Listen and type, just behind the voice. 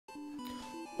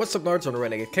What's up nerds on the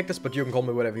Renegade Cactus, but you can call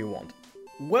me whatever you want.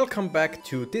 Welcome back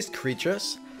to Disc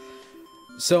Creatures.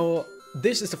 So,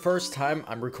 this is the first time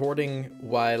I'm recording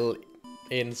while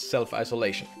in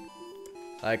self-isolation.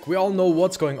 Like, we all know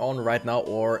what's going on right now,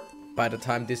 or by the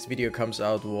time this video comes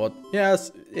out,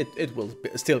 yes, it will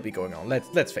still be going on.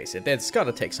 Let's face it, it's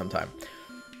gotta take some time.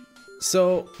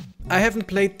 So, I haven't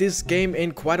played this game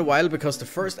in quite a while because the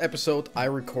first episode I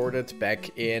recorded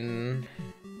back in...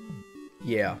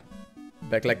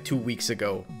 back like 2 weeks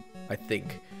ago, I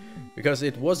think. Because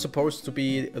it was supposed to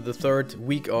be the third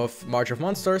week of March of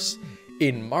Monsters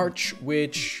in March,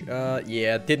 which,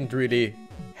 didn't really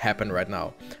happen right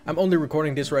now. I'm only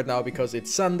recording this right now because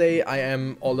it's Sunday. I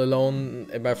am all alone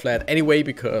in my flat anyway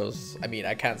because,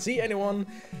 I can't see anyone.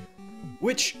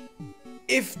 Which,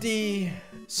 if the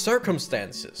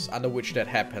circumstances under which that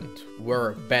happened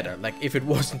were better, like if it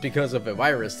wasn't because of a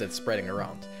virus that's spreading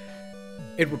around,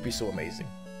 it would be so amazing.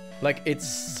 Like, it's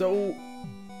so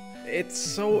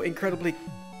incredibly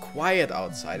quiet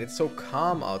outside, it's so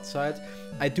calm outside.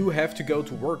 I do have to go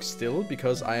to work still,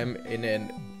 because I am in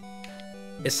an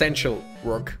essential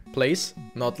workplace.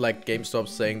 Not like GameStop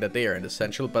saying that they are an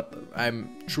essential, but I'm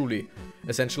truly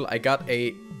essential. I got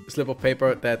a slip of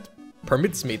paper that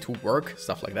permits me to work,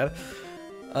 stuff like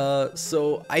that.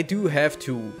 So I do have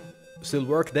to still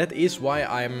work. That is why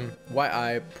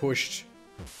I pushed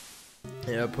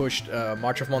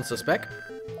March of Monsters back.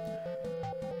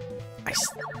 I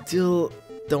still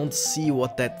don't see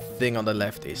what that thing on the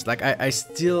left is. Like, I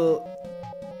still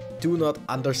do not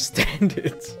understand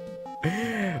it.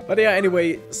 But yeah,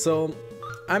 anyway, so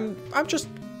I'm just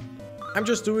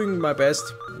doing my best,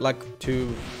 like,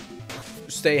 to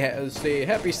stay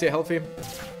happy, stay healthy.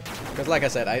 Because like I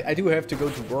said, I do have to go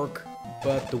to work,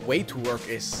 but the way to work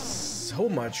is so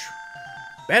much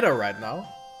better right now.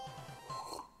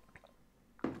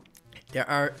 There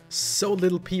are so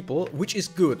little people, which is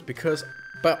good, because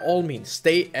by all means,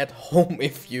 stay at home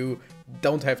if you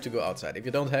don't have to go outside. If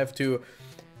you don't have to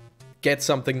get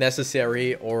something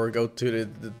necessary or go to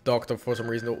the doctor for some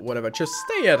reason or whatever, just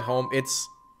stay at home. It's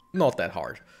not that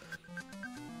hard.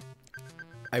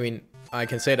 I mean, I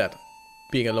can say that,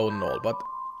 being alone and all, but...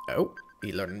 Oh,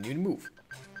 he learned a new move.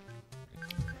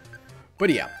 But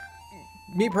yeah.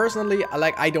 Me personally,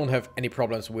 I don't have any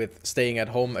problems with staying at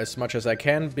home as much as I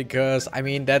can, because,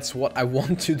 that's what I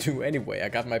want to do anyway. I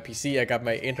got my PC, I got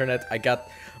my internet, I got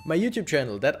my YouTube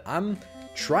channel that I'm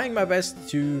trying my best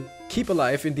to keep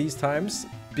alive in these times,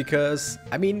 because,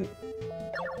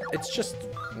 it's just,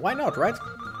 why not, right?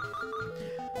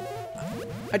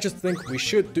 I just think we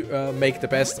should make the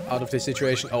best out of this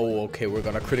situation. Oh, okay, we're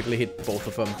gonna critically hit both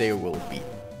of them. They will be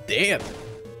dead.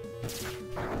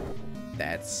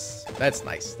 That's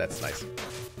nice. That's nice.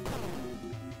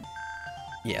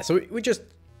 Yeah, so we just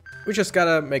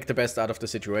gotta make the best out of the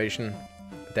situation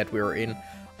that we're in.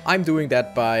 I'm doing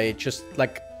that by just,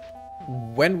 like,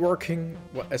 when working,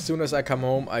 as soon as I come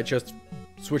home, I just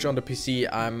switch on the PC.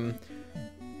 I'm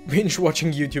binge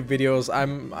watching YouTube videos.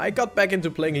 I got back into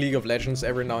playing League of Legends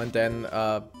every now and then.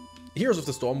 Heroes of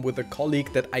the Storm with a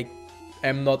colleague that I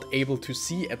am not able to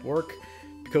see at work,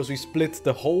 because we split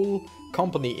the whole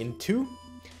company in two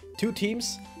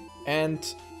teams,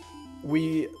 and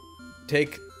we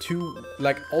take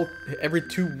every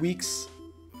 2 weeks.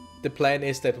 The plan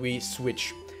is that we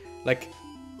switch. Like,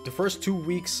 the first 2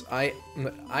 weeks I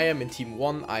am in team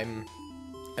 1, I'm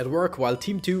at work, while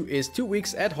team 2 is 2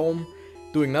 weeks at home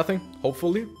doing nothing,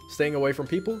 hopefully staying away from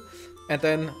people. And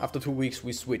then after 2 weeks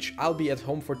we switch. I'll be at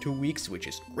home for 2 weeks, which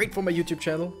is great for my YouTube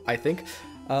channel, I think.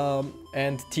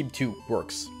 And team 2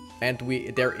 works. And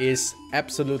there is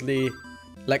absolutely,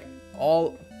 like,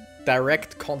 all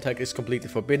direct contact is completely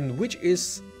forbidden, which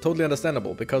is totally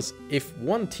understandable, because if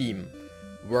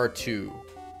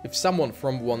someone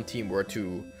from one team were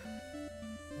to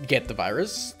get the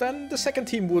virus, then the second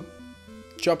team would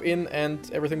jump in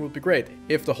and everything would be great.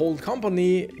 If the whole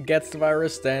company gets the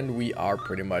virus, then we are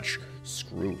pretty much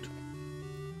screwed.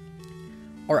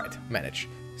 Alright, manage.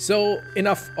 So,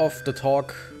 enough of the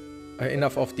talk,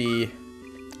 enough of the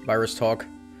virus talk.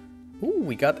 Ooh,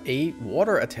 we got a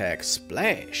water attack.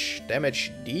 Splash.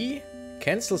 Damage D.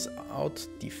 Cancels out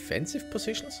defensive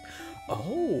positions.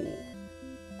 Oh.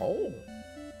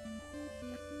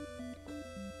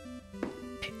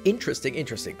 Interesting.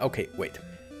 Okay, wait.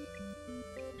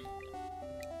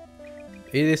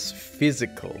 It is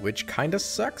physical, which kinda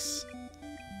sucks.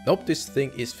 Nope, this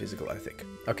thing is physical, I think.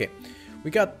 Okay, we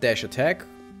got dash attack,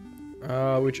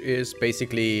 which is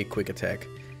basically quick attack.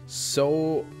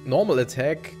 So, normal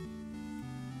attack,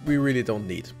 we really don't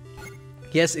need.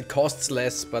 Yes, it costs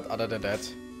less, but other than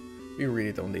that, we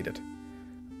really don't need it.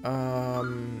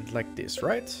 Like this,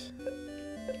 right?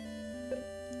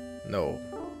 No.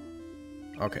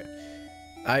 Okay.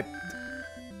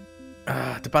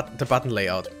 The button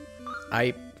layout.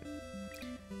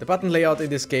 The button layout in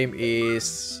this game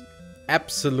is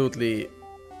absolutely,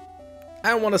 I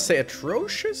don't want to say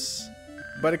atrocious,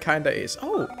 but it kinda is.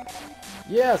 Oh,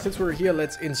 yeah, since we're here,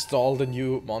 let's install the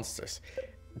new monsters.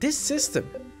 This system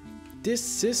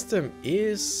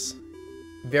is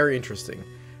very interesting.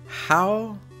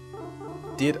 How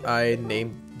did I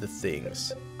name the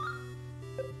things?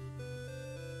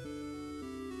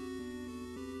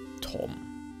 Tom.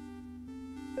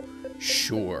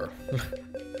 Sure.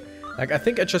 Like, I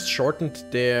think I just shortened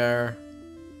their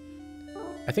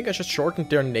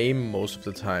name most of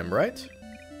the time, right?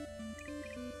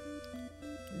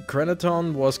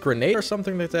 Grenaton was Grenade or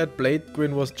something like that. Blade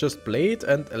Gwyn was just Blade,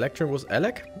 and Electron was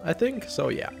Alec, I think. So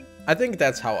yeah, I think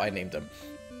that's how I named them.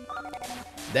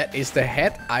 That is the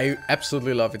head. I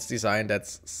absolutely love its design.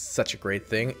 That's such a great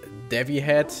thing. Devi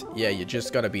head. Yeah, you're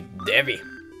just gonna be Devi.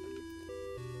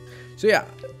 So yeah,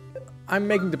 I'm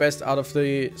making the best out of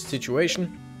the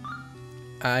situation.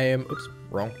 Oops,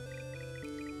 wrong.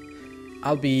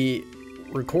 I'll be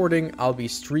recording, I'll be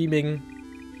streaming.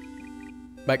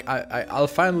 Like, I'll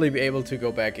finally be able to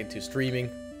go back into streaming.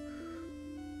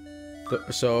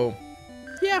 So,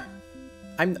 yeah.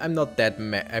 I'm not that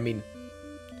mad. I mean,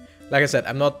 like I said,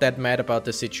 I'm not that mad about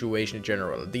the situation in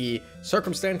general. The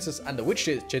circumstances under which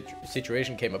the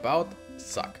situation came about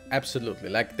suck. Absolutely.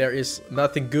 Like, there is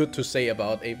nothing good to say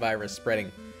about a virus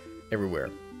spreading everywhere.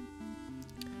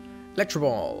 Electro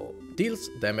Ball deals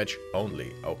damage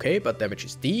only. Okay, but damage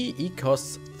is D. E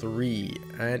costs 3.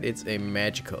 And it's a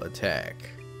magical attack.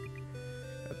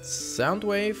 Sound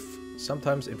Wave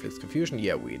sometimes inflicts confusion.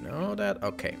 Yeah, we know that.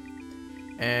 Okay.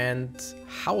 And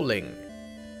Howling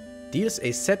deals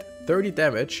a set 30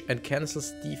 damage and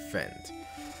cancels defend.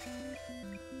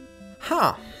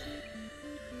 Huh.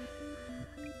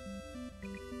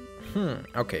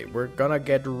 Okay, we're gonna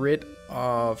get rid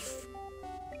of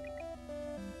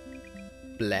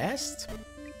Blast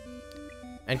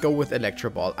and go with Electro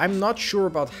Ball. I'm not sure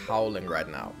about Howling right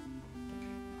now.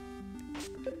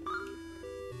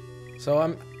 So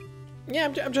I'm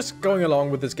just going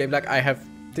along with this game. Like, I have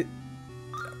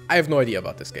no idea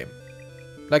about this game.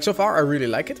 Like, so far I really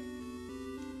like it.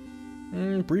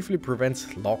 Briefly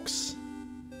prevents locks.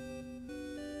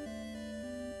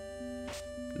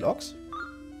 Locks?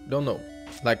 Don't know.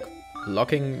 Like,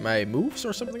 locking my moves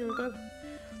or something like that?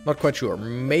 Not quite sure.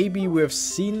 Maybe we've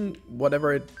seen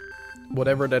whatever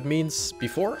that means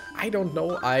before. I don't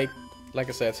know. Like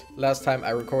I said, last time I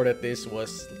recorded this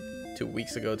was 2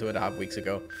 weeks ago, 2.5 weeks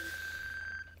ago.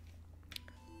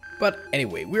 But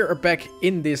anyway, we're back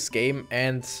in this game,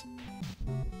 and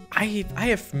I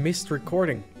have missed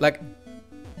recording. Like,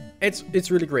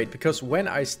 it's really great, because when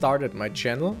I started my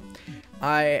channel,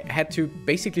 I had to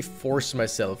basically force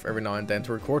myself every now and then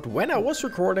to record. When I was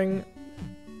recording,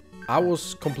 I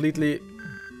was completely...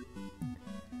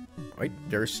 Wait,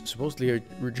 there's supposedly a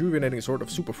rejuvenating sort of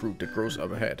superfruit that grows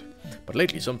up ahead. But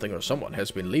lately something or someone has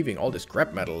been leaving all this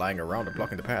scrap metal lying around and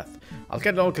blocking the path. I'll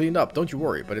get it all cleaned up, don't you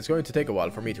worry, but it's going to take a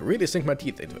while for me to really sink my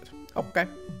teeth into it. Okay.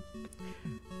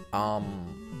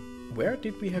 Where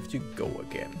did we have to go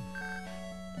again?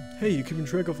 Hey, you keeping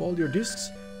track of all your discs?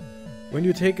 When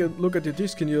you take a look at the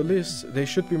disc in your list, they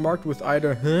should be marked with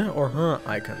either huh or huh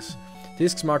icons.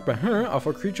 Discs marked by huh are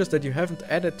for creatures that you haven't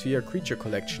added to your creature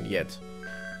collection yet.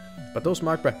 But those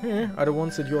marked by huh are the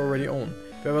ones that you already own.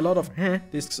 If you have a lot of huh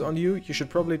discs on you, you should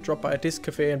probably drop by a disc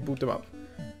cafe and boot them up.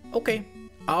 Okay.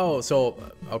 Oh, so...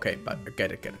 Okay, but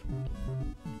get it.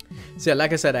 So yeah,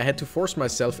 like I said, I had to force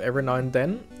myself every now and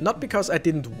then. Not because I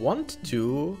didn't want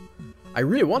to. I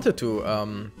really wanted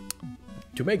to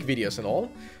make videos and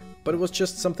all. But it was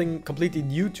just something completely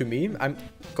new to me. I'm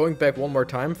going back one more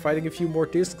time, fighting a few more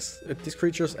disc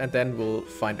creatures, and then we'll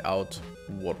find out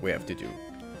what we have to do.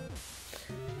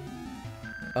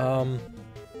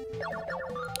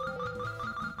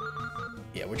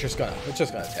 Yeah, we're just gonna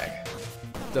attack.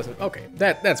 Doesn't... Okay,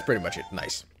 that's pretty much it.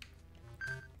 Nice.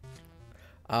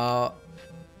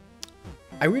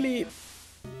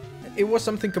 It was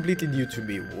something completely new to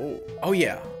me. Whoa. Oh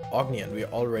yeah, Ognian. We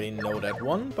already know that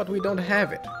one, but we don't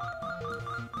have it.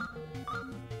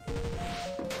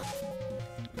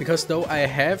 Because though I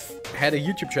have had a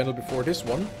YouTube channel before this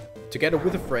one, together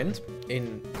with a friend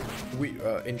in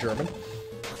German,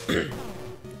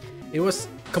 it was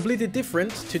completely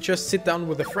different to just sit down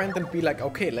with a friend and be like,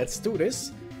 okay, let's do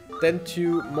this, than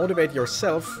to motivate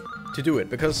yourself to do it.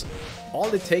 Because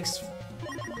all it takes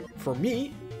for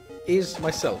me is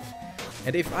myself.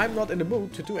 And if I'm not in the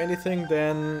mood to do anything,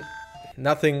 then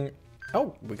nothing...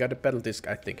 Oh, we got a battle disc,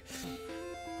 I think.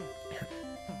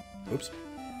 Oops.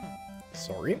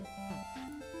 Sorry.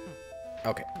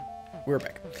 Okay, we're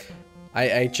back.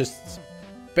 I just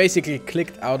basically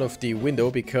clicked out of the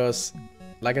window because,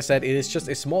 like I said, it is just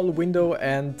a small window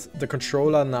and the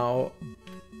controller now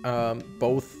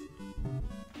both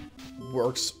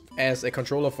works as a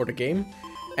controller for the game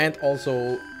and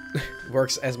also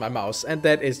works as my mouse, and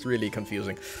that is really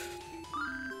confusing.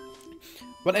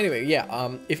 But anyway,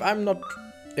 yeah, if I'm not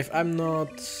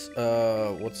what's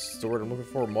the word I'm looking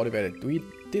for, motivated. We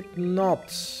did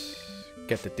not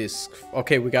get the disc.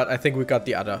 Okay, I think we got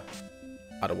the other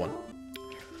one.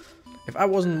 If I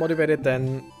wasn't motivated,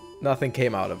 then nothing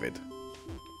came out of it.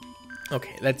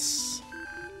 Okay, let's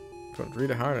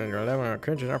read a higher and your level are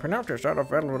cringing up enough to start off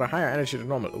battle with a higher energy than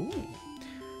normal. Ooh.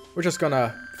 We're just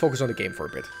gonna focus on the game for a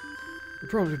bit. You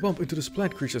probably bump into this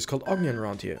plant creatures called Ognian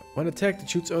around here. When attacked, it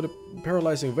shoots out a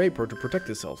paralyzing vapor to protect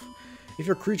itself. If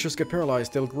your creatures get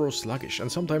paralyzed, they'll grow sluggish,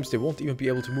 and sometimes they won't even be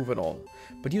able to move at all.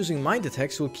 But using mind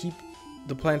attacks will keep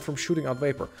the plant from shooting out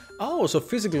vapor. Oh, so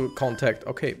physical contact.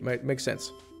 Okay, makes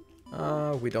sense.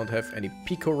 We don't have any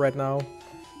Pico right now.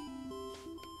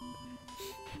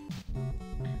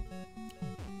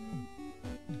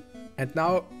 And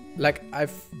now, like,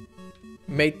 I've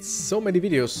made so many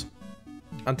videos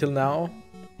until now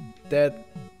that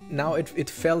now it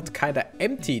felt kinda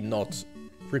empty not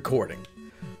recording.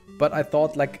 But I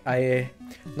thought, like,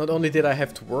 not only did I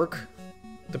have to work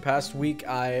the past week,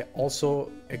 I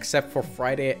also, except for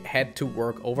Friday, had to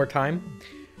work overtime.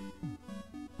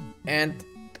 And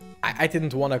I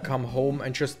didn't want to come home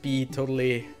and just be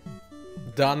totally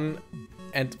done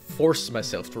and force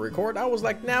myself to record. I was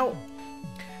like, now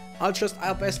I'll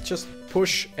best just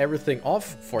push everything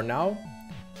off for now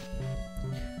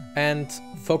and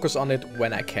focus on it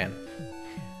when I can.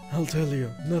 I'll tell you,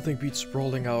 nothing beats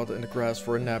sprawling out in the grass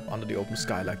for a nap under the open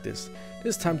sky like this.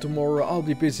 This time tomorrow I'll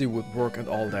be busy with work and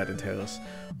all that entails.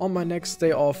 On my next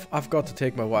day off, I've got to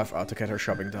take my wife out to get her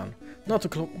shopping done. Not to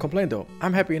complain though,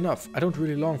 I'm happy enough. I don't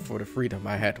really long for the freedom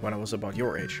I had when I was about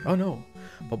your age. Oh no.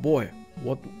 But boy,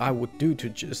 what I would do to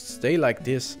just stay like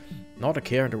this, not a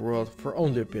care in the world, for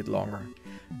only a bit longer.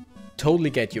 Totally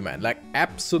get you, man. Like,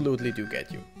 absolutely do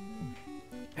get you.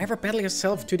 Ever battle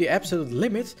yourself to the absolute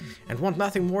limit and want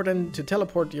nothing more than to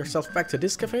teleport yourself back to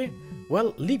this cafe?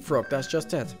 Well, Leapfrog does just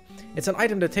that. It's an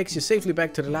item that takes you safely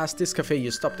back to the last disc cafe you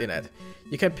stopped in at.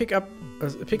 You can pick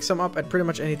some up at pretty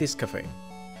much any disc cafe.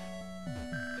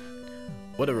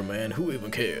 Whatever, man, who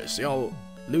even cares? Y'all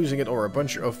losing it or a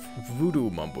bunch of voodoo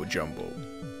mumbo jumbo.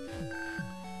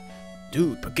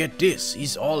 Dude, but get this,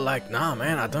 he's all like, nah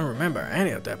man, I don't remember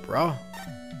any of that, bro.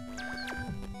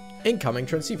 Incoming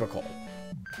transceiver call.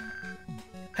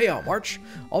 Hey, March,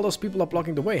 all those people are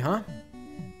blocking the way, huh?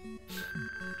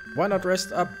 Why not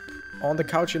rest up on the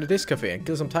couch in the disc cafe and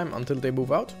kill some time until they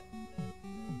move out?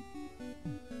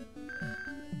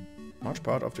 March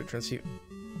part of the transceiver.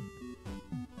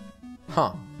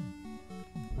 Huh.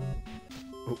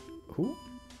 Who?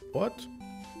 What?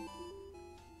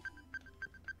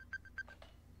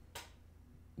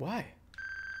 Why?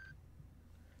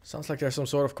 Sounds like there's some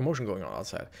sort of commotion going on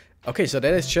outside. Okay, so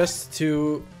that is just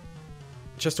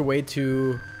a way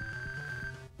to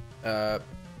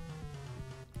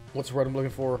what's the word I'm looking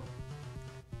for?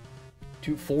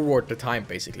 To forward the time,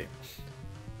 basically.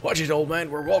 Watch it, old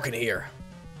man, we're walking here.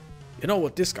 You know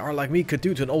what this guy like me could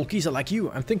do to an old geezer like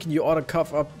you? I'm thinking you ought to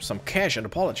cough up some cash and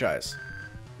apologize.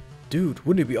 Dude,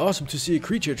 wouldn't it be awesome to see a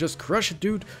creature just crush it,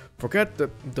 dude? Forget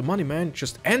the money, man.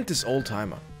 Just end this old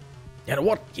timer. You know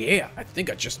what? Yeah, I think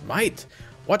I just might.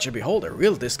 Watch and behold a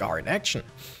real Discar in action.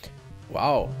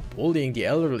 Wow, bullying the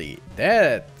elderly.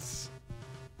 That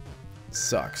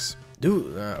sucks.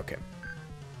 Dude, okay.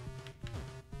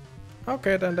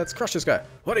 Okay, then let's crush this guy.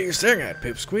 What are you staring at,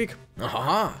 Pipsqueak?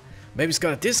 Aha, maybe he's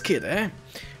got a disc kid, eh?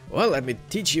 Well, let me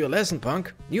teach you a lesson,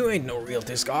 punk. You ain't no real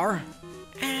Discar.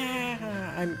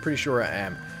 I'm pretty sure I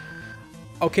am.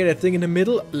 Okay, that thing in the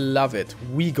middle, love it.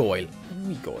 Weegoil.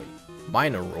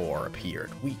 Minor Roar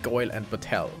appeared. Weegoil and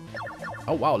Batel.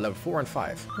 Oh wow, level 4 and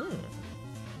 5.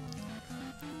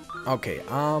 Okay,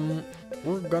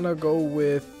 we're gonna go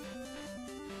with...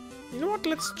 You know what,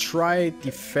 let's try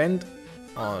Defend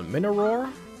on Minoroar.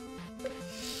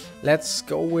 Let's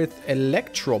go with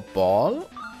Electro Ball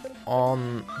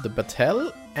on the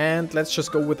Batel. And let's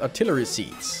just go with Artillery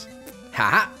Seeds.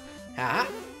 Haha! Haha!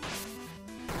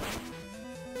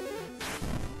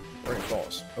 Very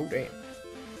close. Oh, damn.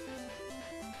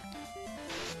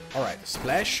 Alright,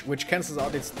 Splash, which cancels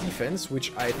out its defense,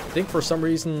 which I think for some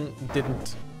reason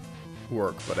didn't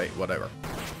work, but whatever.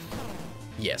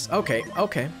 Yes, okay,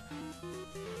 okay.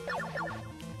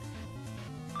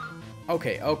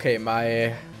 Okay,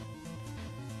 my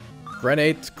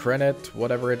granite,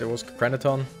 whatever it was,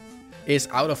 granaton, is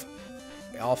out of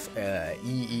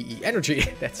energy.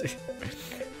 That's it.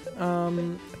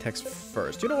 Attacks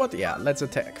first. You know what? Yeah, let's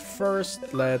attack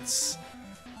first. Let's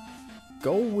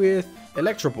go with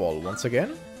Electro Ball once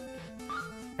again.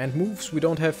 And moves, we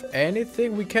don't have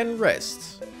anything. We can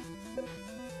rest. You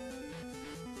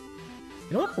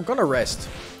know what? We're gonna rest.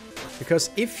 Because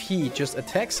if he just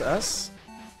attacks us...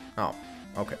 Oh,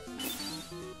 okay.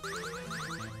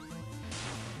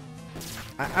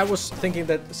 I was thinking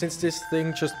that since this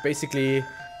thing just basically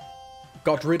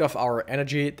got rid of our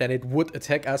energy, then it would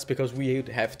attack us because we'd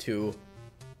have to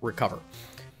recover.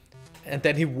 And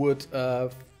then he would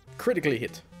critically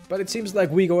hit. But it seems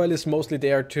like Wegoil is mostly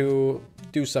there to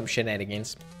do some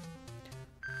shenanigans.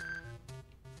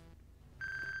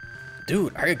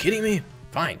 Dude, are you kidding me?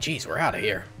 Fine, jeez, we're out of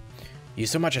here. You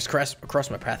so much as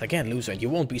cross my path again, loser, and you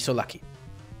won't be so lucky.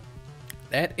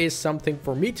 That is something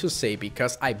for me to say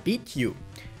because I beat you.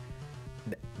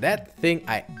 That thing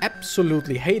I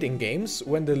absolutely hate in games,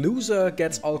 when the loser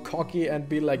gets all cocky and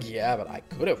be like, yeah, but I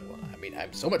could have won. I mean,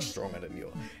 I'm so much stronger than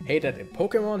you. Hate that in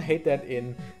Pokemon, hate that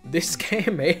in this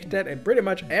game, hate that in pretty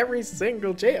much every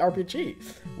single JRPG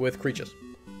with creatures.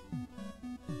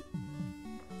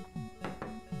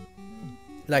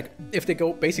 Like, if they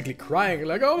go basically crying,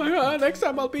 like, oh my god, next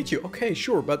time I'll beat you. Okay,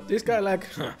 sure, but this guy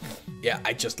like, huh, yeah,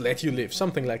 I just let you live,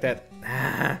 something like that.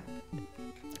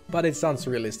 But it sounds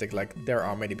realistic, like there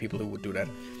are many people who would do that.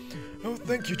 Oh,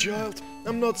 thank you, child.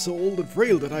 I'm not so old and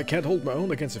frail that I can't hold my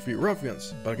own against a few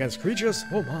ruffians, but against creatures,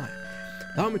 oh my.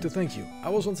 Allow me to thank you. I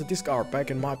was once a discard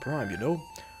back in my prime, you know.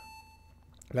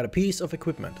 Got a piece of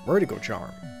equipment, Vertigo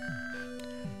Charm.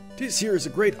 This here is a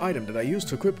great item that I use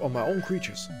to equip on my own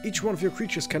creatures. Each one of your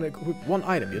creatures can equip one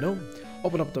item, you know.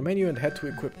 Open up the menu and head to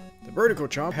equip. The Vertigo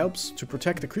Charm helps to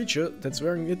protect the creature that's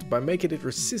wearing it by making it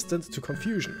resistant to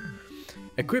confusion.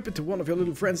 Equip it to one of your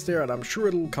little friends there and I'm sure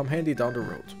it'll come handy down the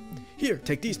road. Here,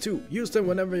 take these two. Use them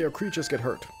whenever your creatures get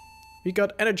hurt. We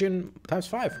got energy in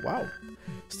 ×5. Wow.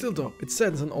 Still though, it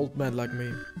saddens an old man like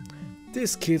me.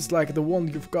 These kids like the one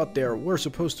you've got there were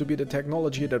supposed to be the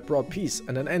technology that brought peace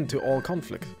and an end to all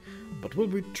conflict. But will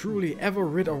we truly ever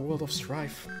rid our world of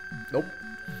strife? Nope.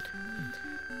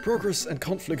 Progress and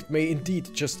conflict may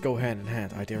indeed just go hand in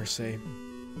hand, I dare say.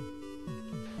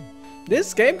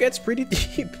 This game gets pretty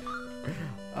deep.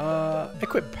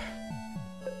 Equip.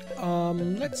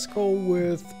 Let's go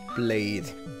with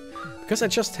Blade. Because I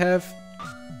just have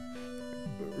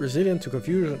Resilient to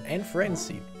Confusion and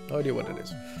Frenzy. No idea what it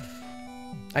is.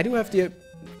 I do have the...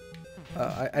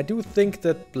 I do think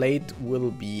that Blade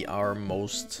will be our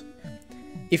most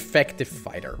effective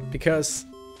fighter. Because,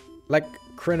 like,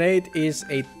 Renegade is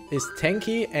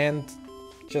tanky and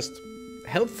just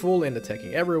helpful in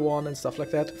attacking everyone and stuff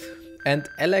like that. And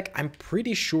Alec, I'm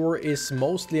pretty sure, is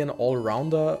mostly an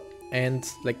all-rounder and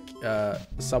like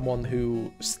someone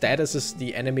who statuses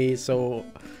the enemy. So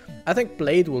I think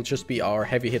Blade will just be our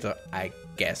heavy hitter, I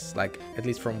guess, like at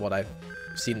least from what I've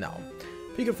seen now.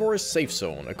 Pecan Forest Safe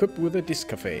Zone, equipped with a disc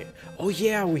cafe. Oh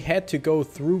yeah, we had to go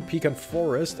through Pecan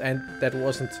Forest and that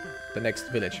wasn't the next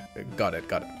village. Got it.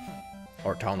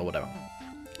 Or town or whatever.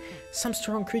 Some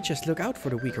strong creatures look out for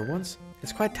the weaker ones.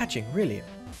 It's quite touching, really.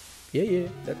 Yeah,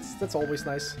 that's always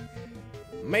nice.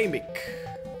 Mimic,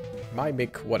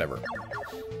 whatever.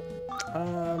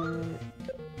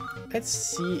 Let's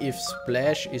see if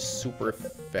Splash is super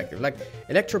effective. Like,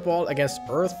 Electro Ball against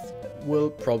Earth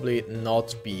will probably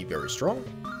not be very strong.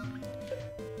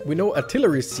 We know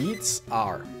Artillery Seeds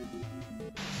are.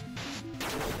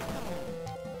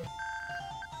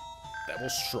 That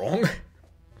was strong.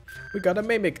 We got a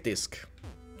Mimic Disc.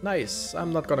 Nice.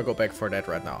 I'm not gonna go back for that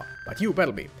right now. But you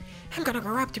battle me. I'm gonna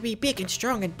grow up to be big and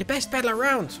strong and the best battler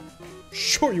around.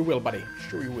 Sure you will, buddy.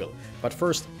 Sure you will. But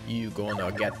first, you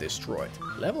gonna get destroyed.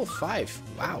 Level 5.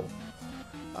 Wow.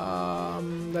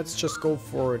 Let's just go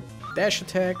for dash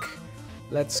attack.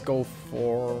 Let's go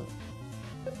for...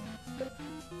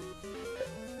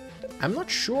 I'm not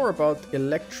sure about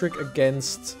electric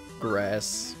against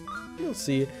grass. We'll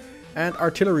see. And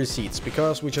artillery seeds,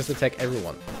 because we just attack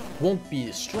everyone. Won't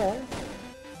be strong.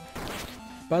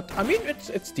 But, I mean,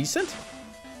 it's decent.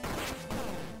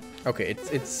 Okay,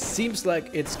 it seems like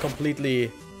it's completely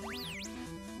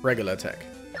regular attack.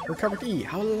 Recovered E,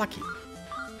 how lucky.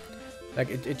 Like,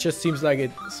 it just seems like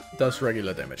it does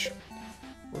regular damage.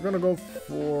 We're gonna go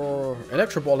for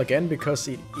Electro Ball again, because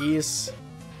it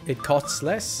costs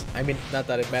less. I mean, not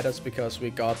that it matters, because we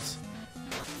got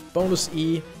bonus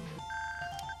E.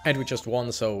 And we just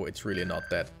won, so it's really not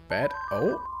that bad.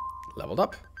 Oh, leveled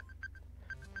up.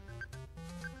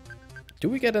 Do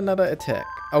we get another attack?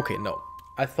 Okay, no.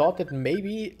 I thought that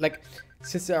maybe, like,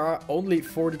 since there are only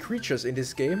 40 creatures in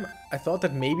this game, I thought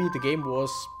that maybe the game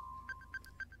was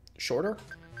shorter.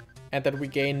 And that we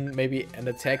gain maybe an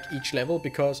attack each level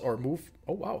because, or move.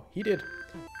 Oh wow, he did.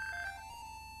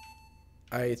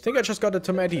 I think I just got a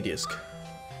tomato disc.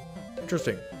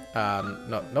 Interesting.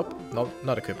 No, nope, nope,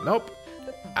 not equipped, nope.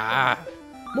 Ah,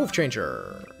 move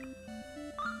changer.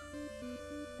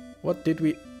 What did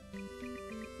we...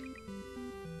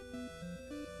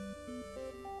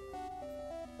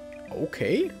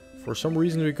 Okay, for some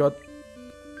reason we got...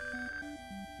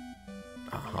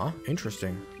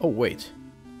 Interesting. Oh, wait.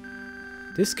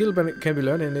 This skill can be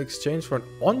learned in exchange for an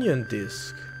onion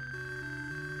disc.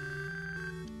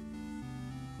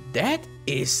 That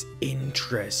is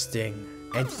interesting.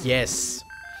 And yes,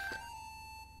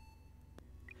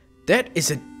 that is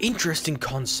an interesting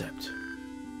concept.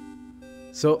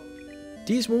 So,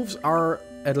 these moves are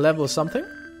at level something.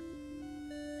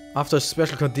 After a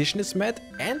special condition is met.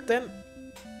 And then,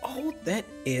 oh, that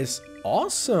is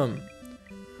awesome.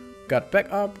 Got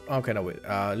back up. Okay, no, wait.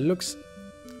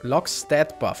 Lock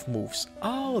stat buff moves.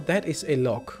 Oh, that is a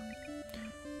lock.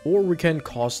 Or we can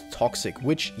cause toxic,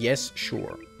 which, yes,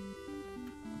 sure.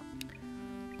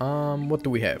 What do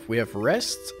we have? We have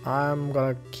rest. I'm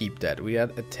gonna keep that. We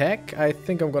had attack. I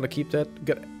think I'm gonna keep that.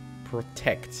 Get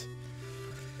protect.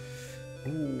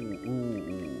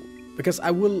 Ooh. Because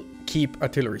I will keep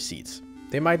artillery seeds.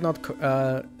 They might not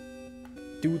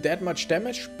do that much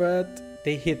damage, but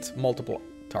they hit multiple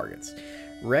targets.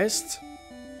 Rest.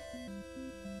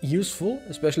 Useful,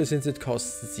 especially since it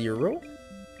costs 0.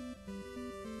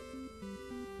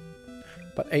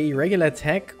 But a regular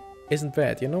attack isn't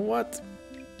bad. You know what?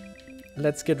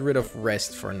 Let's get rid of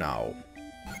rest for now.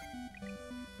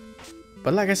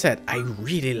 But like I said, I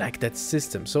really like that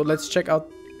system. So let's check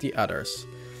out the others.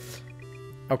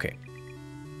 Okay.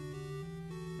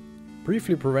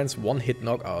 Briefly prevents one-hit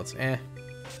knockouts.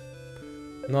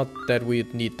 Not that we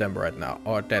need them right now.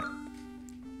 Or that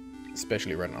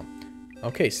especially right now.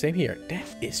 Okay, same here. That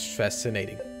is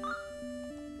fascinating.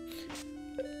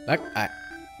 Like, I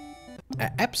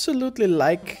absolutely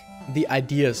like the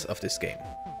ideas of this game.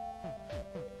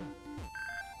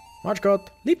 March God,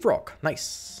 leapfrog,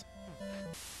 nice.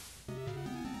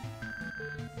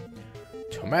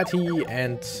 Tomato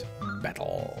and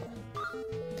battle.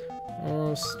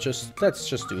 Let's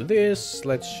just do this.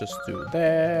 Let's just do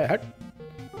that.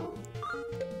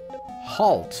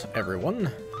 Halt,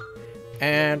 everyone.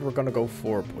 And we're gonna go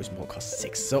for poison ball cost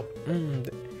 6. So,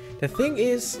 the thing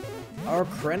is, our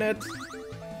granite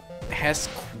has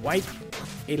quite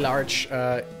a large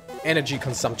energy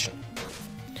consumption.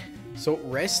 So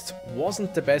rest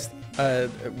wasn't the best,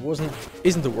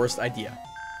 isn't the worst idea.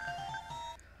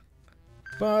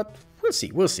 But we'll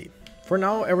see. For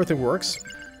now, everything works.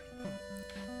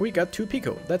 We got 2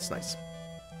 Pico, that's nice.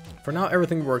 For now,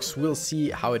 everything works. We'll see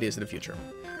how it is in the future.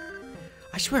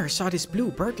 I swear I saw this blue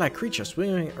bird-like creature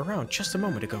swimming around just a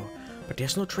moment ago, but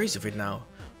there's no trace of it now.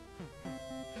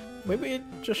 Maybe it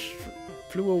just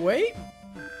flew away?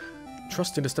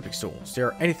 Trust in the stepping stones, they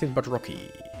are anything but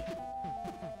rocky.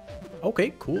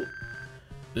 Okay, cool.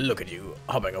 Look at you,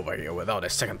 hopping over here without a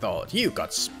second thought. You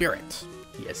got spirit.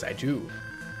 Yes, I do.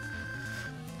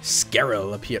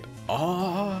 Scarrel appeared.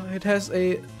 Oh, it has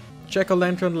a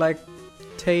jack-o'-lantern-like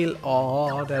tail.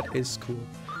 Oh, that is cool.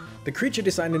 The creature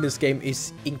design in this game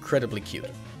is incredibly cute.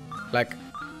 Like,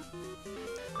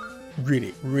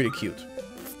 really, really cute.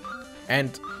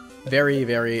 And very,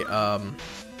 very,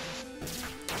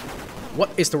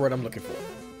 what is the word I'm looking for?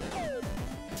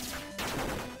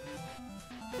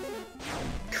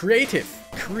 Creative.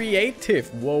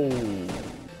 Creative. Whoa.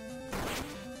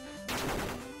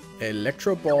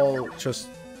 Electro Ball just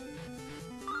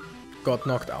got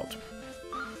knocked out.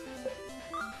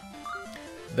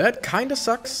 That kinda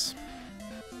sucks.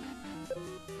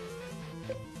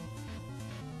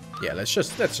 Yeah, let's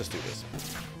just do this.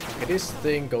 Okay, this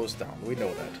thing goes down. We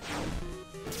know that.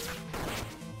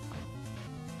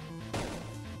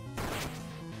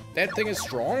 That thing is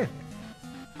strong.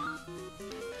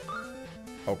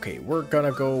 Okay, we're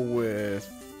gonna go with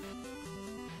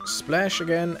Splash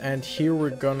again, and here we're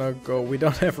gonna go. We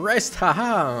don't have rest,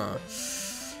 haha.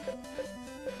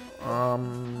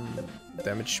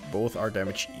 Damage, both are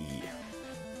damage E.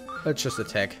 Let's just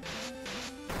attack.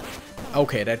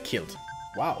 Okay, that killed.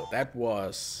 Wow, that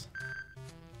was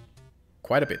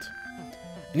quite a bit.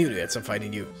 I knew you had some fight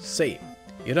in you. Say,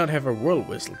 you don't have a world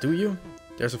whistle, do you?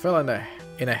 There's a fella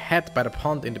in a hat by the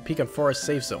pond in the Pecan Forest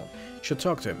safe zone. You should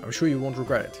talk to him. I'm sure you won't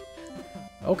regret it.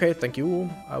 Okay, thank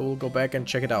you. I will go back and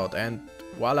check it out. And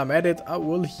while I'm at it, I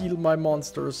will heal my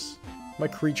monsters my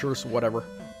creatures, whatever.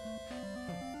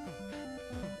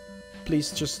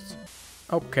 Please just...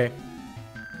 Okay.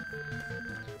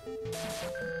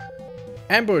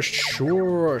 Ambush,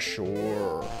 sure,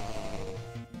 sure.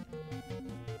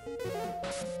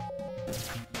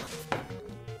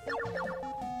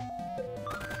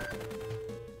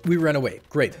 We ran away.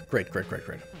 Great, great, great, great,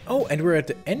 great. Oh, and we're at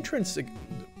the entrance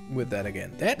with that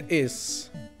again. That is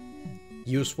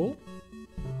useful.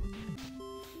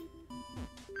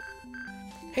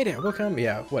 Hey there, welcome.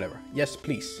 Yeah, whatever. Yes,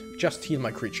 please. Just heal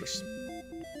my creatures.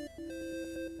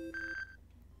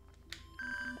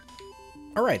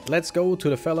 Alright, let's go to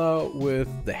the fella with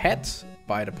the hat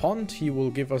by the pond. He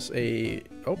will give us a...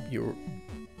 Oh, you're...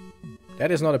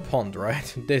 That is not a pond,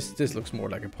 right? This looks more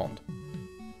like a pond.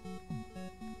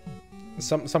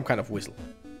 Some kind of whistle.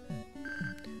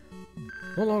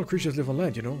 Not all creatures live on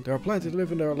land, you know. There are plenty that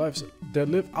live in their lives. That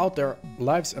live out their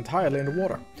lives entirely in the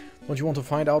water. Don't you want to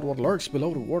find out what lurks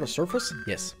below the water surface?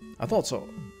 Yes, I thought so.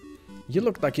 You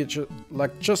look like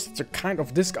just the kind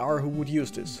of disc-ar who would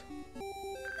use this.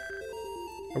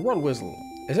 A world whistle.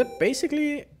 Is it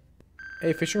basically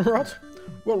a fishing rod?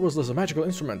 World whistle is a magical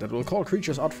instrument that will call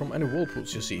creatures out from any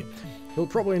whirlpools you see. You'll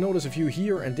probably notice a few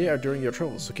here and there during your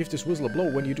travels, so give this whistle a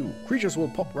blow when you do. Creatures will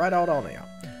pop right out on you.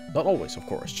 Not always, of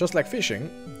course. Just like fishing,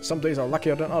 some days are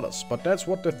luckier than others, but that's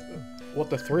where the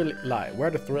thrill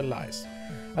lies.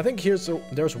 I think there's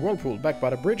a whirlpool back by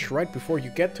the bridge right before you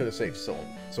get to the safe zone.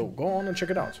 So go on and check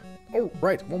it out. Oh,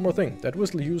 right, one more thing. That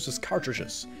whistle uses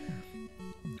cartridges.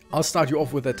 I'll start you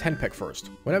off with a 10-pack first.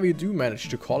 Whenever you do manage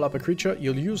to call up a creature,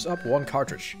 you'll use up one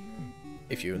cartridge.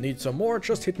 If you need some more,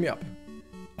 just hit me up.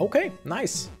 Okay,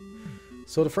 nice.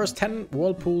 So the first 10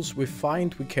 whirlpools we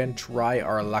find we can try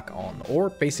our luck on. Or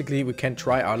basically we can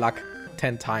try our luck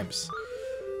 10 times.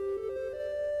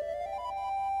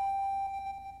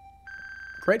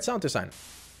 Great sound design.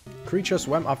 Creature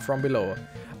swam up from below.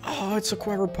 Oh, it's a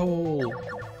quadrupole.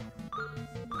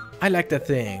 I like that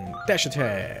thing. Dash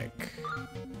attack.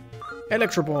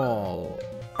 Electro ball.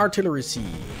 Artillery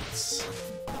seeds.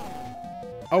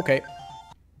 Okay.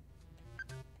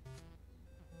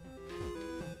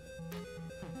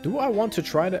 Do I want to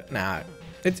try that? Nah.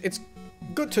 It's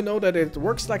good to know that it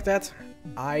works like that.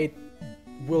 I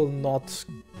will not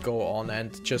go on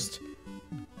and just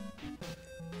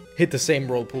hit the same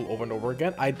whirlpool over and over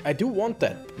again. I do want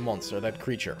that monster, that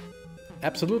creature.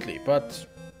 Absolutely, but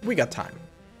we got time.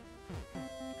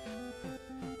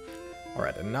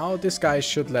 Alright, and now this guy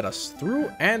should let us through,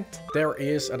 and there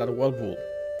is another whirlpool.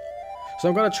 So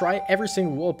I'm gonna try every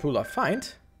single whirlpool I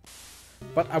find,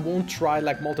 but I won't try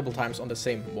like multiple times on the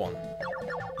same one.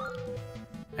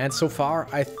 And so far,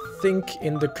 I think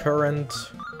in the current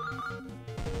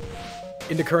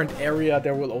area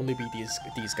there will only be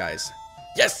these guys.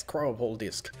 Yes, quadrupole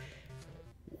disc.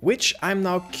 Which I'm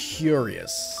now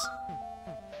curious.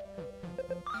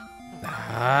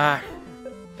 Ah.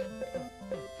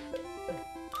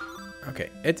 Okay,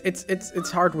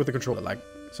 it's hard with the controller, like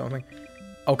something.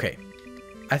 Okay,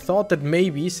 I thought that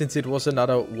maybe since it was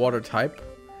another water type,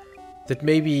 that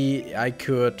maybe I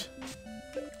could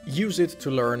use it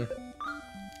to learn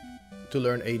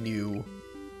a new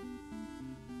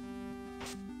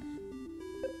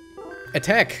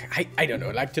attack. I don't know,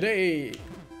 like today.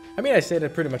 I mean, I say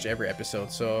that pretty much every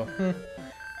episode, so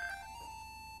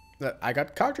I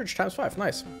got cartridge times 5.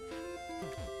 Nice.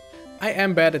 I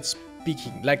am bad at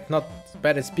speaking, like not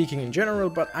bad at speaking in general,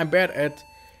 but I'm bad at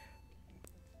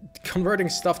converting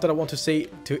stuff that I want to say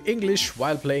to English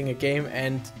while playing a game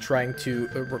and trying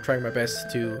my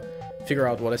best to figure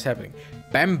out what is happening.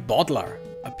 Bam Bottler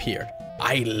appeared.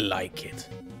 I like it.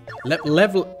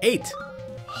 Level 8.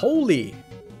 Holy.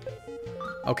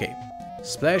 Okay.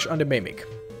 Splash on the Mimic.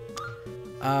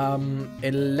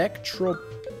 Electro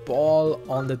Ball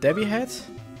on the Devi Head.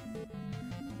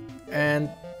 And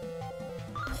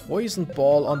Poison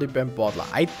Ball on the Bam Bottler.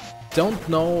 I don't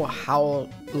know how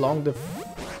long the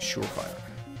Surefire.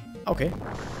 Okay.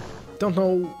 Don't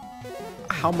know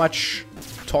how much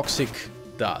Toxic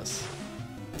does.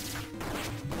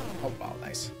 Oh wow,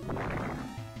 nice.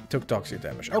 Took Toxic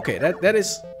damage. Okay, that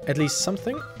is at least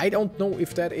something. I don't know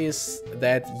if that is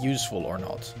that useful or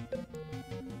not.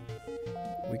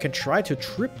 We can try to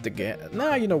trip the game.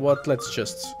 Nah, you know what? Let's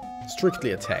just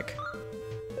strictly attack.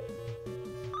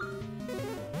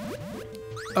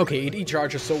 Okay, it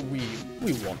E-charges, so we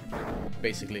won,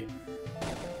 basically.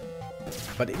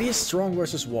 But it is strong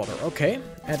versus water. Okay,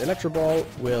 and Electro Ball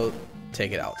will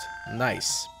take it out.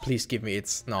 Nice. Please give me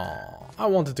its... No, I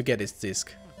wanted to get its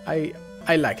disc. I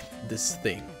liked this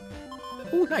thing.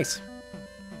 Oh, nice.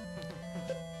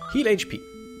 Heal HP.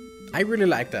 I really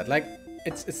like that. Like,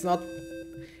 it's not...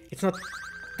 it's not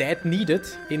that needed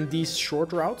in these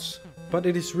short routes, but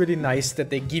it is really nice that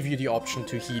they give you the option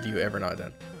to heal you every now and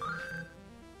then.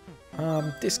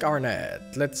 Disc Arnett,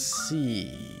 let's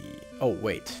see. Oh,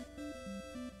 wait.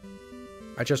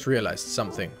 I just realized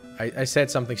something. I said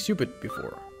something stupid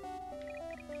before.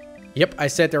 Yep, I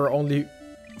said there are only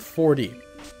 40.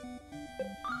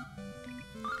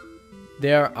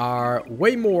 There are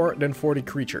way more than 40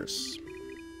 creatures.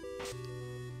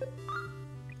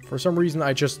 For some reason,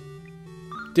 I just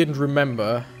didn't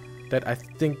remember that. I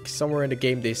think somewhere in the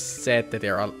game they said that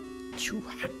there are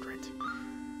 200.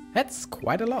 That's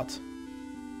quite a lot.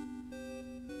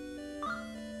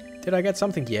 Did I get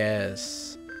something?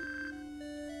 Yes.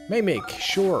 Mimic,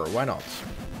 sure, why not?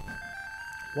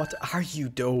 What are you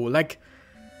though? Like,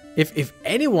 if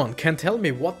anyone can tell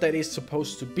me what that is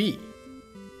supposed to be.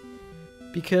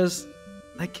 Because,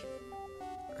 like,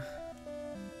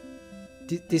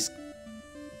 this...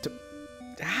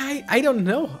 I don't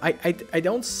know. I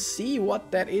don't see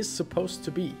what that is supposed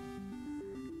to be.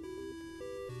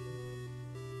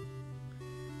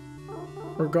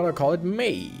 We're gonna call it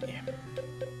May.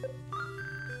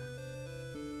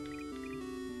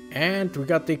 And we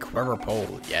got the Quiver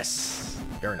Pole. Yes.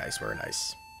 Very nice, very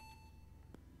nice.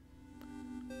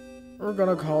 We're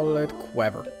gonna call it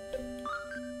Quaver.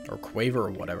 Or Quaver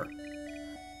or whatever.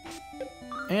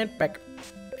 And back.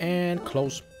 And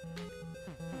close.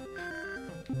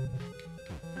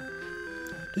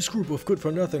 This group of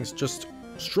good-for-nothings just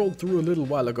strolled through a little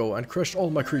while ago and crushed all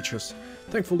my creatures.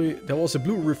 Thankfully, there was a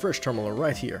blue refresh terminal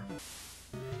right here.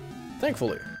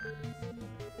 Thankfully.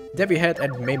 Devi Head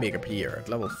and Mimic appear at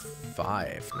level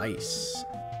 5. Nice.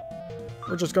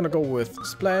 We're just gonna go with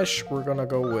Splash, we're gonna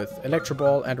go with Electro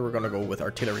Ball, and we're gonna go with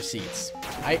Artillery Seeds.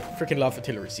 I freaking love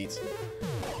Artillery Seeds.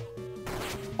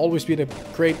 Always been a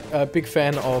great, big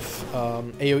fan of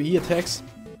AoE attacks.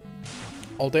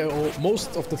 Although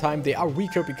most of the time they are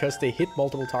weaker because they hit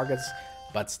multiple targets,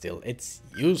 but still, it's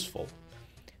useful.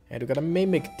 And we got a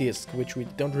Mimic disc, which we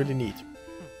don't really need.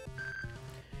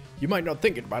 You might not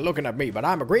think it by looking at me, but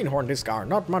I'm a greenhorn discar,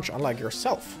 not much unlike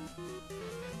yourself.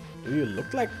 Do you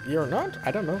look like you're not? I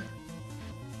don't know.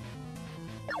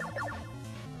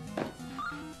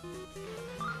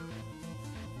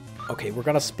 Okay, we're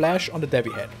gonna splash on the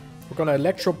Devi Head. We're gonna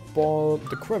Electro Ball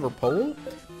the Quiver Pole.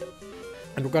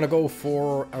 And we're gonna go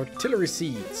for Artillery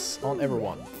Seeds on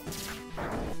everyone.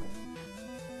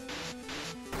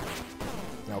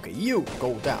 Okay, you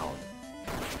go down.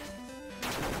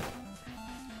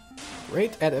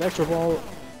 Great, add Electro Ball.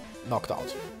 Knocked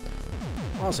out.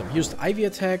 Awesome, used Ivy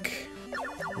attack.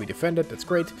 We defended, that's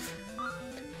great.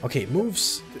 Okay,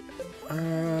 moves.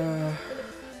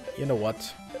 You know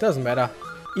what? Doesn't matter.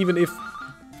 Even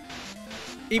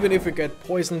if we get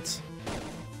poisoned,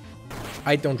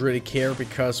 I don't really care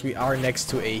because we are next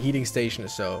to a heating station,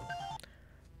 so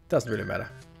doesn't really matter.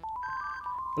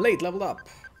 Blade leveled up.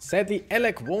 Sadly,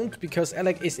 Alec won't because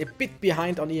Alec is a bit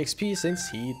behind on EXP since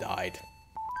he died.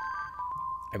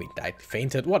 I mean, died,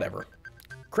 fainted, whatever.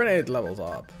 Grenade levels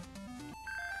up.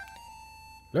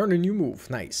 Learn a new move.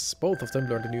 Nice. Both of them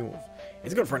learned a new move.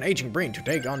 It's good for an aging brain to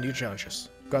take on new challenges.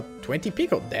 Got 20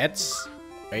 Pico. That's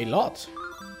a lot.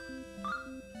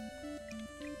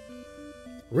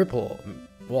 Ripple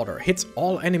water hits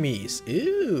all enemies.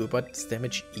 Ew, but it's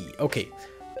damage E. Okay.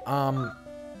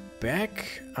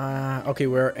 Back. Okay,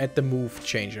 we're at the move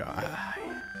changer.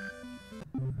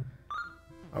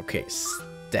 Okay,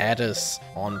 status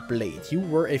on Blade. You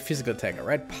were a physical attacker,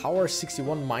 right? Power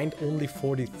 61, mind only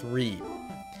 43.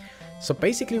 So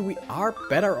basically we are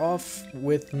better off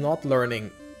with not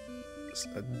learning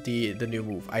the new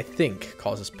move. I think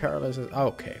causes paralysis.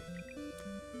 Okay.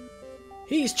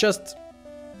 He's just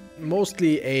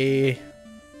mostly a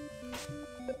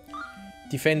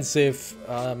defensive,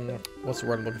 what's the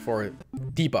word I'm looking for?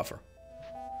 Debuffer.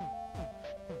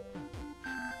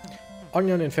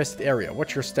 Onion infested area.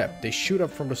 Watch your step. They shoot up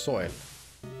from the soil.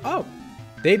 Oh,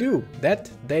 they do.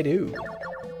 That they do.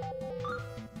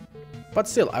 But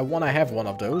still, I want to have one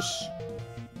of those.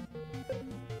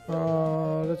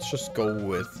 Let's just go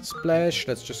with Splash.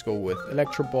 Let's just go with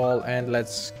Electro Ball. And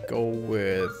let's go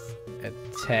with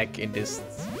Attack in this.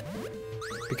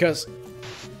 Because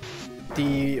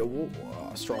the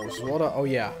strong water. Oh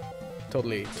yeah,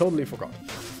 totally forgot.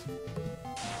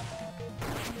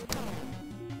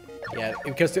 Yeah,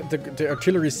 because the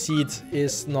artillery seed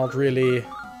is not really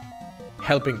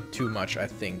helping too much, I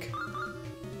think.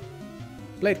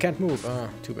 Blade can't move.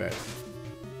 Too bad.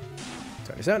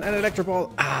 27 and Electro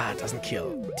Ball. Doesn't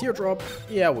kill. Teardrop.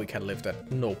 Yeah, we can live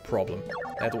that. No problem.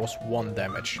 That was 1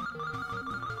 damage.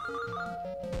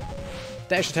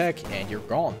 Dash attack, and you're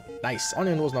gone. Nice.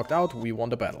 Onion was knocked out. We won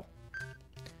the battle.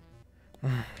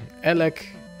 Alec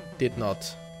did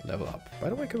not level up. By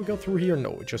the way, can we go through here?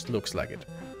 No, it just looks like it.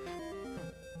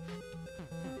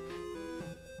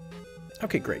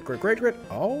 Okay, great.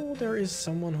 Oh, there is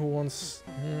someone who wants...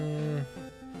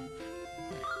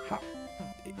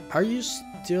 Are you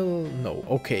still... No.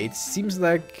 Okay, it seems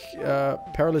like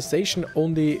paralyzation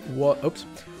only...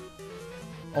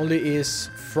 Only is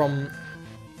from...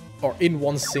 Or in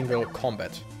one single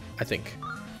combat, I think.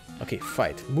 Okay,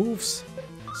 fight. Moves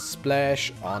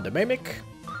Splash on the Mimic.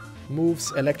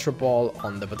 Moves Electro Ball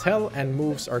on the Batel. And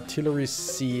moves Artillery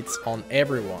Seeds on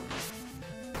everyone.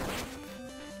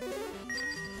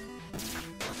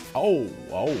 Oh,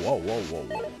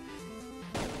 whoa.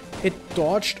 It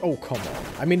dodged. Oh, come on.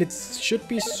 I mean, it should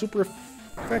be super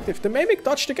effective. The Mimic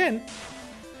dodged again.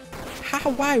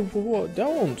 How? Why? Whoa,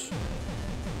 don't.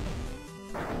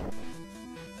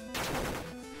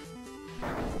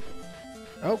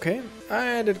 Okay.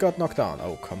 And it got knocked down.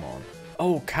 Oh, come on.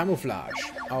 Oh, camouflage.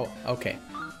 Oh, okay.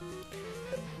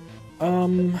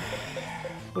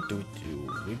 What do?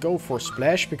 We go for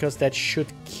Splash because that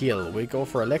should kill. We go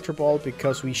for Electro Ball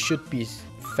because we should be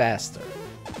faster.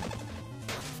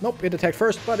 Nope, it attacked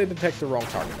first, but it attacked the wrong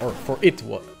target. Or for it,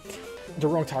 what? The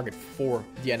wrong target for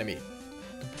the enemy.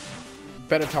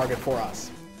 Better target for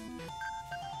us.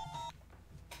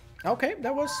 Okay,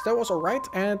 that was alright,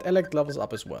 and Alec levels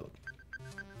up as well.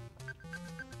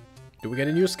 Do we get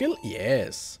a new skill?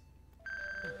 Yes.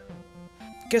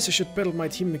 Guess I should battle my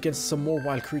team against some more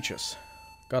wild creatures.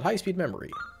 Got high-speed memory.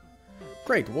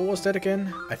 Great, what was that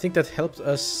again? I think that helped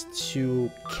us to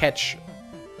catch...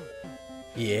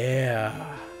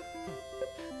 Yeah.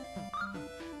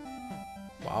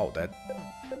 Wow, that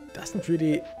doesn't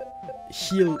really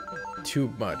heal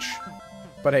too much.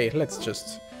 But hey, let's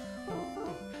just...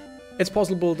 It's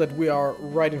possible that we are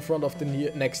right in front of the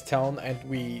next town and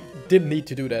we didn't need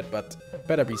to do that, but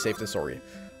better be safe than sorry.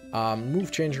 Move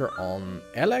changer on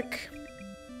Alec.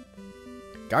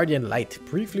 Guardian Light.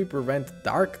 Briefly prevent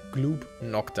Dark Gloop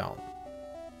knockdown.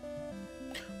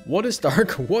 What is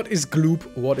Dark? What is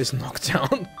Gloop? What is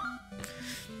knockdown?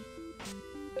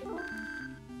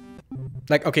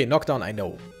 Like, okay, knockdown I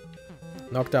know.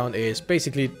 Knockdown is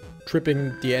basically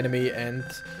tripping the enemy and...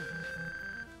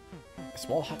 A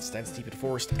small hut stands deep in the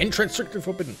forest. Entrance strictly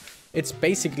forbidden. It's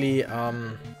basically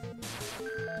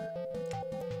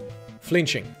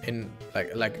flinching in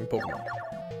like in Pokemon.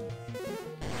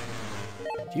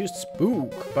 Used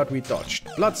Spook, but we dodged.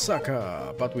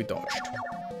 Bloodsucker, but we dodged.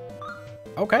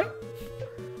 Okay.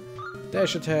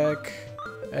 Dash attack,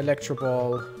 Electro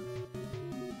Ball,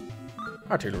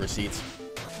 Artillery Seeds,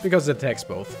 because it attacks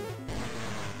both.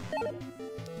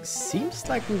 Seems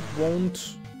like we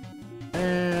won't.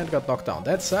 And got knocked down.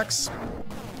 That sucks.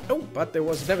 Oh, but there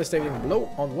was a devastating blow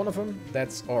on one of them.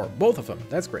 Or both of them.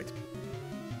 That's great.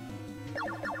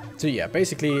 So yeah,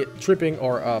 basically tripping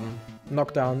or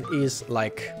knockdown is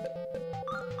like...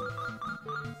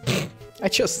 I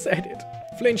just said it.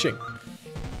 Flinching.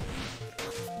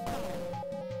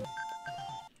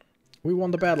 We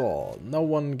won the battle. No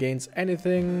one gains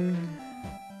anything.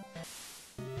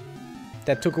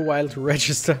 That took a while to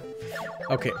register.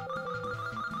 Okay.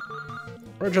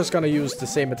 We're just gonna use the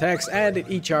same attacks and it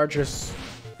E-charges.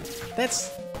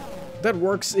 That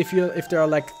works if there are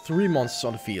like 3 monsters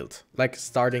on the field. Like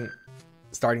starting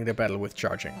the battle with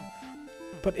charging.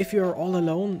 But if you're all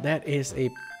alone, that is a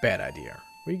bad idea.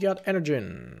 We got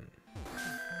Energen.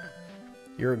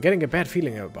 You're getting a bad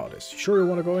feeling about this. Sure you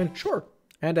wanna go in? Sure.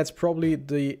 And that's probably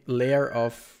the lair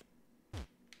of...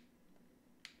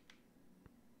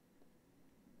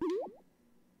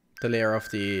 The lair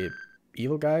of the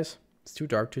evil guys. It's too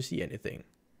dark to see anything.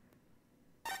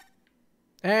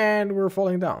 And we're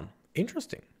falling down.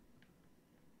 Interesting.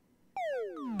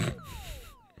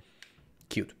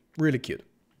 Cute. Really cute.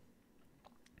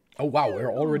 Oh wow,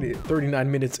 we're already 39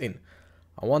 minutes in.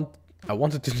 I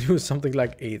wanted to do something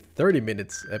like a 30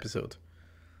 minutes episode.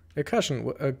 A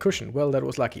cushion. Well, that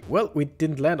was lucky. Well, we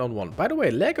didn't land on one. By the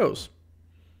way, Legos.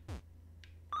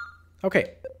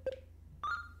 Okay.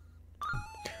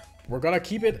 We're gonna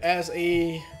keep it as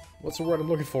a... What's the word I'm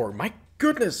looking for? My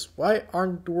goodness, why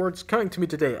aren't the words coming to me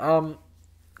today?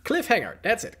 Cliffhanger.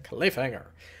 That's it. Cliffhanger.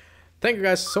 Thank you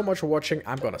guys so much for watching.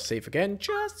 I'm gonna save again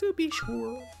just to be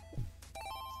sure.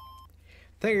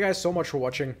 Thank you guys so much for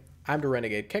watching. I'm the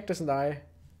Renegade Cactus and I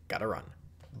gotta run.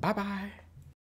 Bye bye.